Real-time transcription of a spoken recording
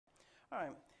All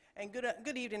right. And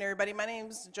good evening, everybody. My name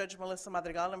is Judge Melissa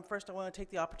Madrigal. And first, I want to take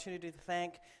the opportunity to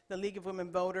thank the League of Women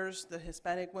Voters, the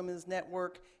Hispanic Women's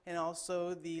Network, and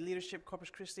also the Leadership Corpus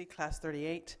Christi Class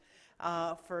 38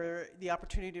 for the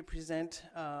opportunity to present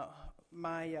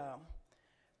my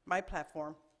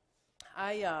platform.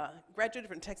 I graduated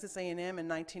from Texas A&M in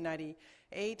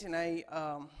 1998, and I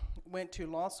went to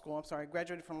law school. I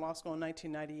graduated from law school in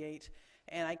 1998,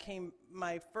 and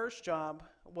my first job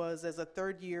was as a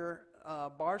third-year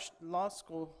law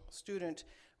school student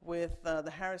with the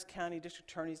Harris County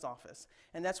District Attorney's Office,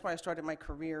 and that's where I started my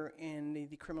career in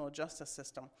the criminal justice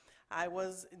system. I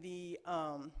was the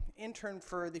intern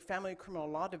for the Family Criminal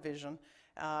Law Division,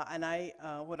 and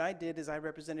what I did is I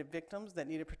represented victims that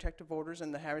needed protective orders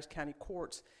in the Harris County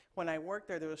courts. When I worked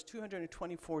there was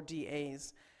 224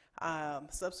 DAs.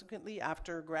 Subsequently,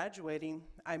 after graduating,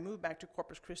 I moved back to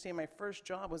Corpus Christi, and my first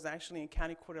job was actually in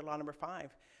County Court at Law Number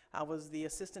 5. I was the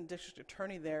assistant district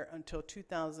attorney there until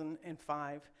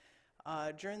 2005.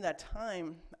 During that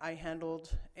time, I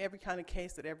handled every kind of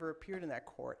case that ever appeared in that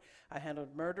court. I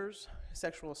handled murders,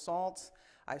 sexual assaults.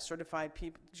 I certified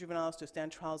juveniles to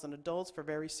stand trials and adults for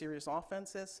very serious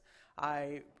offenses.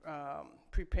 I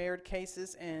prepared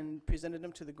cases and presented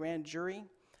them to the grand jury.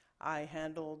 I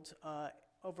handled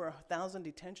over 1,000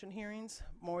 detention hearings,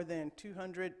 more than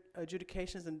 200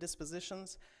 adjudications and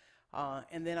dispositions.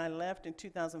 And then I left in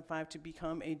 2005 to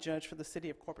become a judge for the city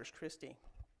of Corpus Christi.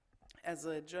 As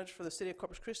a judge for the city of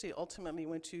Corpus Christi, ultimately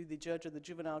went to the judge of the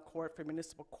juvenile court for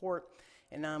municipal court,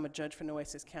 and now I'm a judge for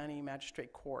Nueces County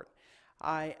Magistrate Court.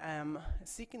 I am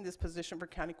seeking this position for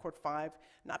County Court 5,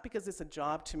 not because it's a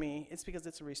job to me, it's because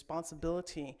it's a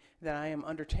responsibility that I am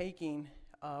undertaking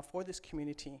for this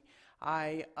community.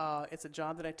 It's a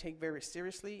job that I take very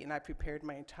seriously, and I prepared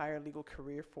my entire legal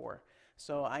career for.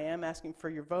 So I am asking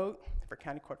for your vote for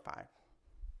County Court 5.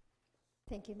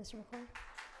 Thank you, Mr. McCoy.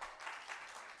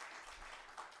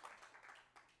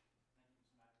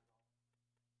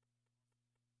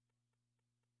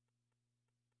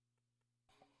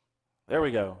 There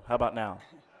we go. How about now?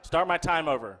 Start my time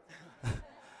over.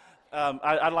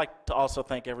 I'd like to also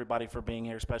thank everybody for being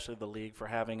here, especially the league for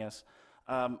having us.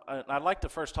 I'd like to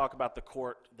first talk about the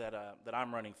court that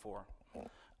I'm running for.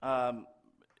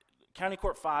 County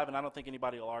Court 5, and I don't think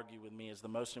anybody will argue with me, is the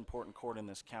most important court in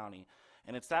this county.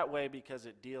 And it's that way because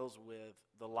it deals with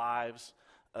the lives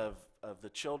of the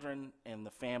children and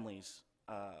the families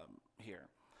here.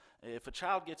 If a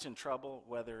child gets in trouble,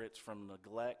 whether it's from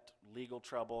neglect, legal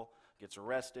trouble, gets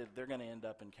arrested, they're going to end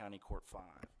up in County Court 5.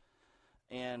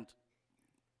 And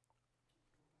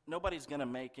nobody's going to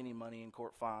make any money in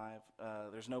Court 5.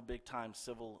 There's no big-time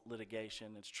civil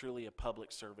litigation. It's truly a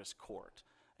public service court,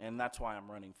 and that's why I'm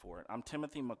running for it. I'm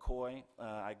Timothy McCoy.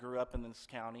 I grew up in this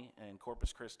county in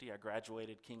Corpus Christi. I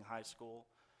graduated King High School.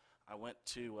 I went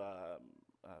to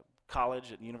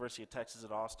college at the University of Texas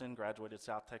at Austin, graduated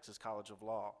South Texas College of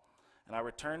Law. And I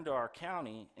returned to our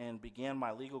county and began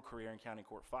my legal career in County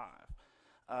Court 5.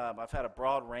 I've had a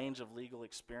broad range of legal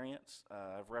experience.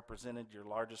 I've represented your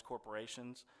largest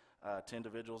corporations to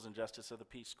individuals in Justice of the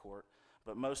Peace Court.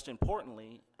 But most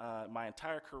importantly, my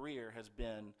entire career has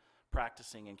been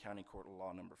practicing in County Court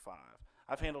Law Number 5.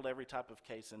 I've handled every type of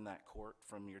case in that court,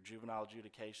 from your juvenile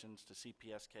adjudications to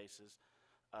CPS cases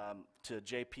to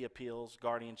JP appeals,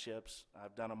 guardianships.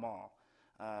 I've done them all.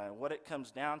 What it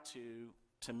comes down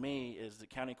to me, is the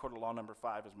County Court of Law Number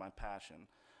 5 is my passion.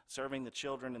 Serving the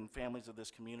children and families of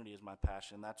this community is my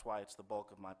passion. That's why it's the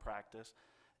bulk of my practice.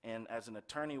 And as an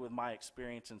attorney with my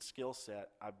experience and skill set,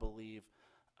 I believe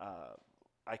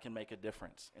I can make a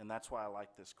difference. And that's why I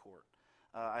like this court.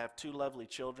 I have two lovely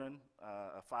children,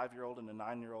 a 5-year-old and a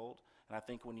 9-year-old. And I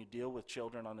think when you deal with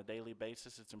children on a daily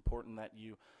basis, it's important that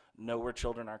you know where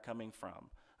children are coming from.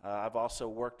 I've also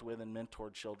worked with and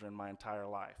mentored children my entire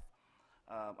life.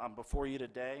 I'm before you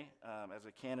today as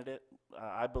a candidate,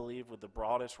 I believe, with the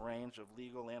broadest range of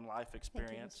legal and life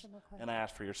experience, and I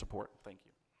ask for your support. Thank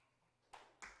you.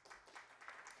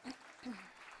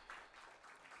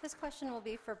 This question will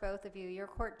be for both of you. Your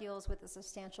court deals with a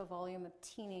substantial volume of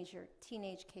teenage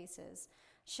cases.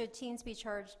 Should teens be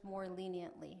charged more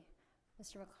leniently?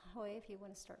 Mr. McCoy, if you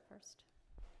want to start first.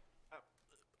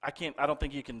 I don't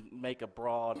think you can make a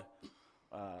broad,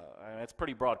 it's a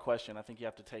pretty broad question. I think you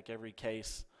have to take every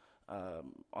case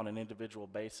on an individual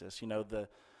basis. You know, the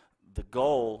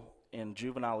goal in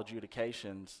juvenile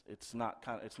adjudications, it's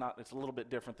a little bit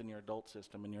different than your adult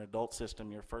system. In your adult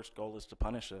system, your first goal is to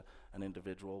punish an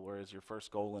individual, whereas your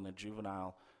first goal in a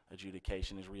juvenile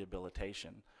adjudication is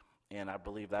rehabilitation. And I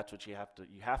believe that's what you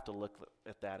have to look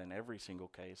at that in every single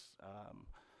case,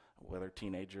 whether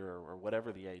teenager or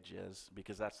whatever the age is,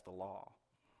 because that's the law.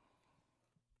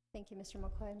 Thank you, Mr.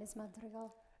 McCoy. Ms.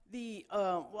 Madrigal?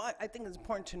 I think it's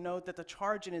important to note that the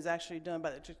charging is actually done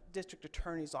by the district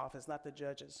attorney's office, not the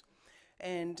judges.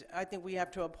 And I think we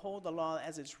have to uphold the law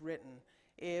as it's written.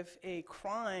 If a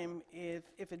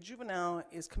juvenile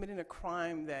is committing a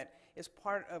crime that is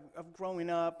part of growing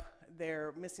up,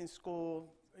 they're missing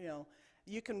school,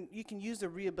 you can use the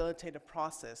rehabilitative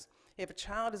process. If a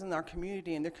child is in our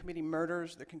community and they're committing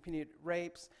murders, they're committing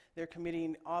rapes, they're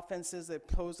committing offenses that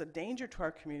pose a danger to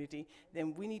our community,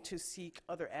 then we need to seek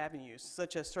other avenues,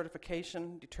 such as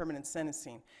certification, determinant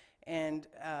sentencing. And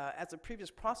as a previous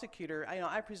prosecutor,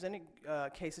 I presented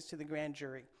cases to the grand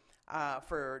jury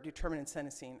for determinant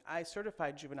sentencing. I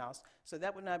certified juveniles, so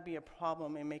that would not be a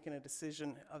problem in making a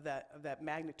decision of that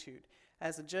magnitude.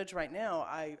 As a judge right now,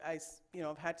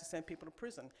 I've had to send people to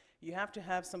prison. You have to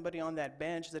have somebody on that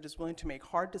bench that is willing to make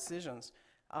hard decisions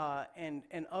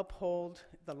and uphold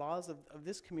the laws of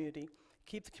this community,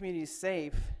 keep the community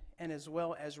safe, and as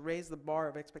well as raise the bar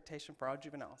of expectation for our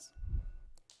juveniles.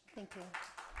 Thank you.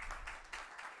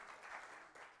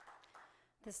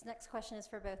 This next question is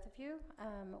for both of you.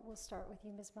 We'll start with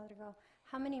you, Ms. Madrigal.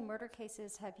 How many murder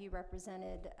cases have you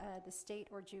represented, the state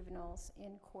or juveniles,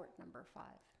 in court number 5?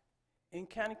 In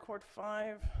County Court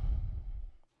 5,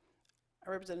 I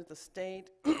represented the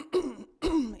state in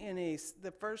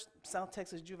the first South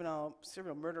Texas juvenile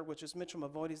serial murder, which is Mitchell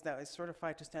Mavoides, that was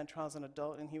certified to stand trial as an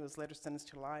adult, and he was later sentenced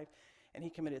to life, and he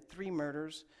committed 3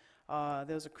 murders.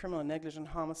 There was a criminal negligent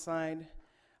homicide.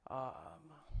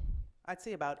 I'd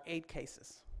say about 8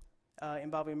 cases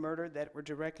involving murder that were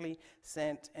directly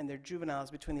sent, and they're juveniles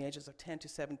between the ages of 10 to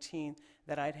 17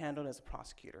 that I'd handled as a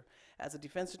prosecutor. As a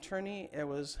defense attorney, there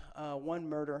was 1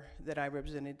 murder that I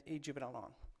represented a juvenile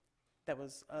on. That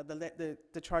was,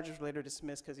 the charges were later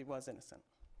dismissed because he was innocent.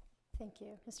 Thank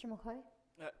you. Mr. McCoy?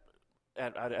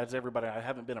 As everybody, I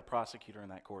haven't been a prosecutor in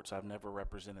that court, so I've never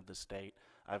represented the state.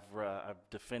 I've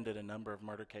defended a number of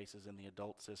murder cases in the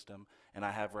adult system, and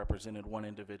I have represented 1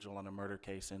 individual on a murder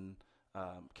case in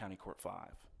County Court 5.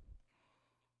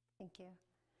 Thank you.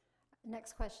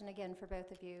 Next question again for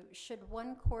both of you. Should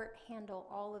one court handle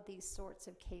all of these sorts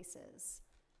of cases?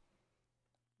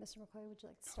 Mr. McCoy, would you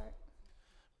like to start?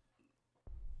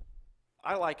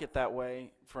 I like it that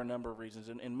way for a number of reasons.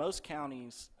 In most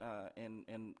counties,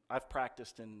 and I've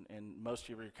practiced in most of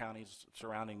your counties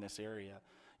surrounding this area,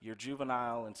 your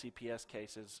juvenile and CPS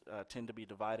cases tend to be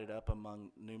divided up among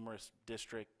numerous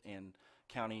district and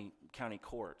county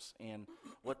courts. And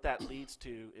what that leads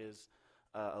to is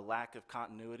a lack of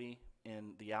continuity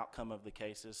in the outcome of the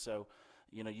cases. So,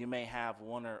 you may have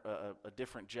one or a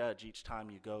different judge each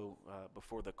time you go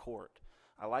before the court.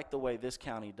 I like the way this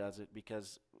county does it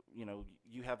because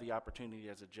you have the opportunity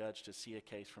as a judge to see a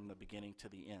case from the beginning to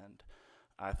the end.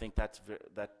 I think that's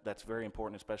very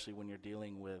important, especially when you're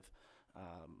dealing with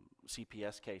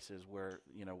CPS cases where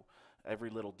every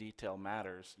little detail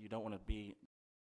matters. You don't want to be